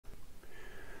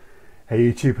Hey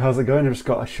YouTube, how's it going? I've just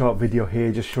got a short video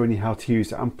here just showing you how to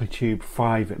use Amplitube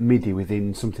 5 MIDI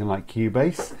within something like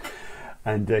Cubase.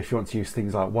 And if you want to use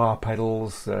things like wah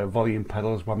pedals, volume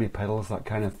pedals, whammy pedals, that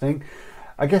kind of thing.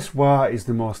 I guess wah is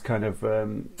the most kind of,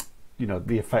 you know,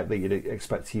 the effect that you'd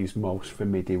expect to use most for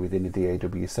MIDI within a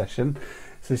DAW session.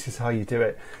 So this is how you do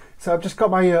it. So I've just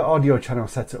got my audio channel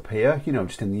set up here, you know,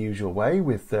 just in the usual way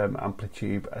with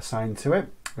Amplitube assigned to it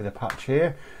with a patch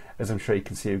here. As I'm sure you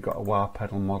can see, we've got a wah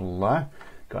pedal model there,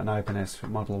 got an Ibanez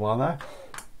model wah there.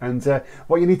 And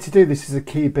what you need to do, this is a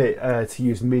key bit to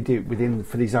use MIDI within,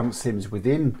 for these amp sims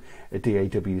within a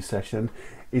DAW session,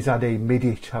 is add a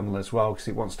MIDI channel as well, because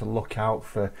it wants to look out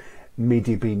for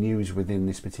MIDI being used within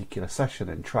this particular session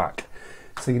and track.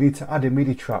 So you need to add a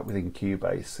MIDI track within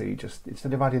Cubase. So you just,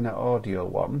 instead of adding an audio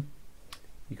one,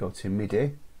 you go to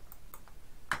MIDI,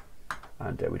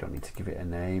 and we don't need to give it a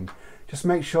name. Just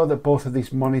make sure that both of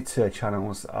these monitor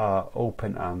channels are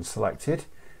open and selected.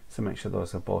 So make sure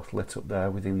those are both lit up there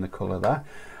within the colour there.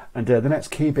 And the next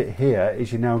key bit here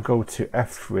is you now go to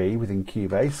F3 within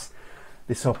Cubase.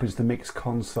 This opens the mix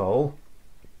console.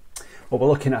 What we're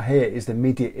looking at here is the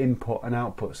MIDI input and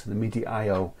output, so the MIDI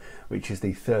I/O, which is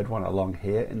the third one along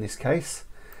here in this case.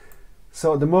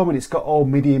 So at the moment it's got all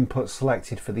MIDI inputs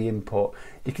selected for the input.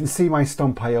 You can see my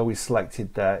Stomp I/O is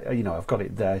selected there. You know, I've got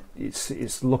it there.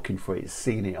 It's looking for it, it's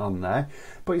seeing it on there.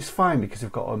 But it's fine because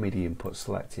I've got all MIDI inputs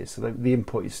selected. So the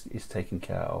input is taken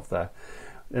care of there.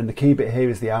 And the key bit here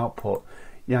is the output.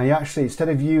 You know, you actually, instead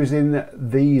of using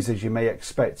these as you may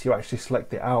expect, you actually select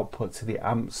the output to the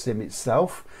amp sim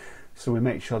itself. So we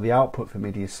make sure the output for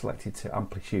MIDI is selected to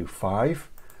Amplitube 5.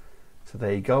 So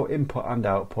there you go, input and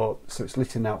output. So it's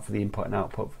listening out for the input and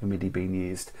output for MIDI being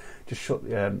used. Just shut,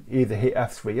 either hit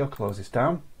F3 or close this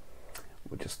down.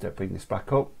 We'll just bring this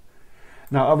back up.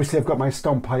 Now obviously I've got my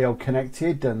Stomp I/O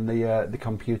connected, and the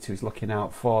computer is looking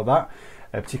out for that,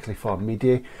 particularly for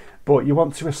MIDI. But you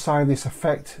want to assign this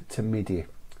effect to MIDI,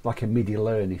 like a MIDI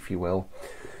learn if you will.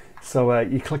 So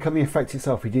you click on the effect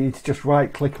itself. You need to just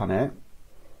right click on it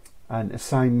and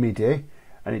assign MIDI,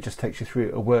 and it just takes you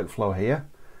through a workflow here.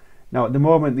 Now at the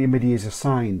moment the MIDI is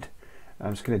assigned.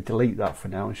 I'm just going to delete that for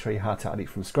now and show you how to add it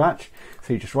from scratch.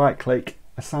 So you just right click,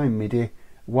 assign MIDI,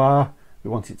 wah, we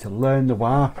want it to learn the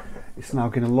wah. It's now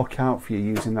going to look out for you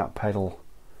using that pedal.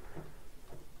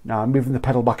 Now I'm moving the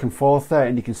pedal back and forth there,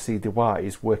 and you can see the wah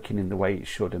is working in the way it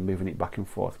should and moving it back and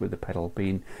forth with the pedal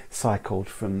being cycled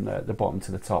from the bottom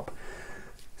to the top.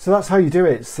 So that's how you do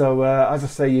it. So as I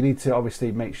say, you need to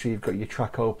obviously make sure you've got your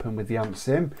track open with the amp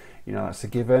sim. You know, that's a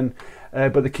given.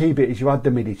 But the key bit is you add the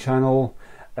MIDI channel.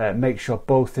 Make sure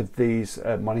both of these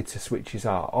monitor switches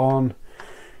are on.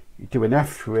 You do an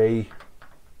F3,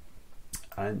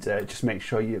 and just make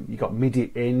sure you got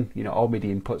MIDI in. You know, all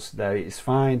MIDI inputs there is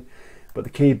fine. But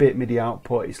the key bit, MIDI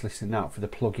output, is listening out for the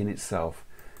plugin itself.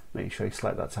 Make sure you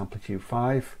select that to Amplitube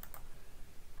 5.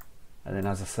 And then,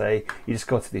 as I say, you just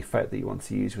go to the effect that you want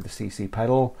to use with the CC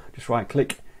pedal. Just right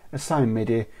click, assign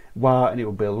MIDI, wah, and it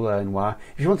will be learn wah.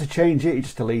 If you want to change it, you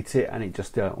just delete it, and it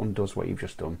just undoes what you've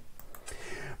just done.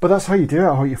 But that's how you do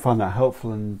it. I hope you found that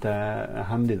helpful and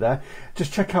handy there.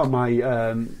 Just check out my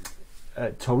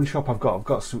tone shop. I've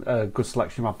got some good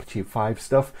selection of Amplitube 5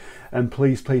 stuff, and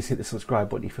please hit the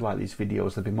subscribe button if you like these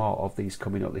videos. There'll be more of these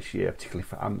coming up this year, particularly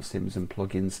for amp sims and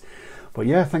plugins. But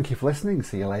yeah, thank you for listening.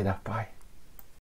 See you later. Bye.